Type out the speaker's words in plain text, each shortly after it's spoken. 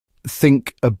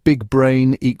think a big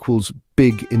brain equals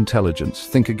big intelligence.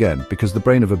 Think again, because the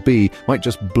brain of a bee might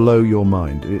just blow your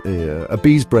mind. A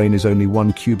bee's brain is only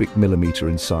 1 cubic millimeter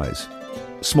in size,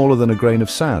 smaller than a grain of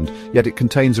sand, yet it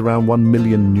contains around 1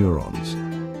 million neurons.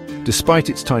 Despite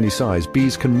its tiny size,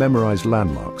 bees can memorize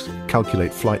landmarks,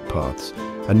 calculate flight paths,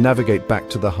 and navigate back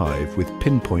to the hive with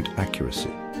pinpoint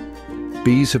accuracy.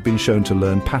 Bees have been shown to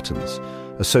learn patterns,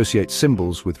 associate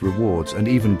symbols with rewards, and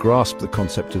even grasp the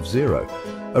concept of zero,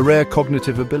 a rare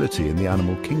cognitive ability in the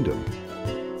animal kingdom.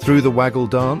 Through the waggle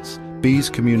dance, bees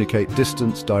communicate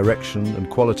distance, direction, and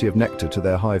quality of nectar to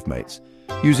their hive mates,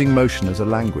 using motion as a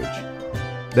language.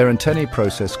 Their antennae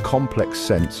process complex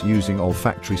scents using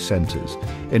olfactory centers,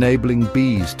 enabling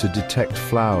bees to detect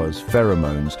flowers,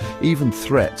 pheromones, even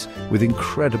threats with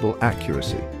incredible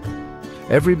accuracy.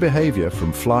 Every behavior,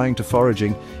 from flying to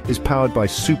foraging, is powered by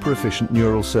super-efficient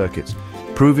neural circuits,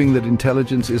 proving that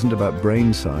intelligence isn't about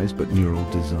brain size but neural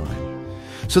design.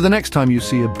 So the next time you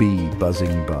see a bee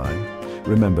buzzing by,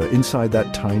 remember, inside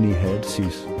that tiny head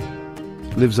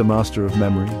lives a master of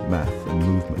memory, math, and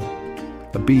movement.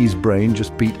 A bee's brain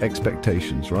just beat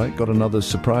expectations, right? Got another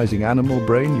surprising animal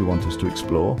brain you want us to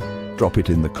explore? Drop it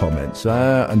in the comments.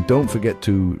 And don't forget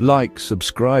to like,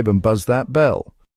 subscribe, and buzz that bell.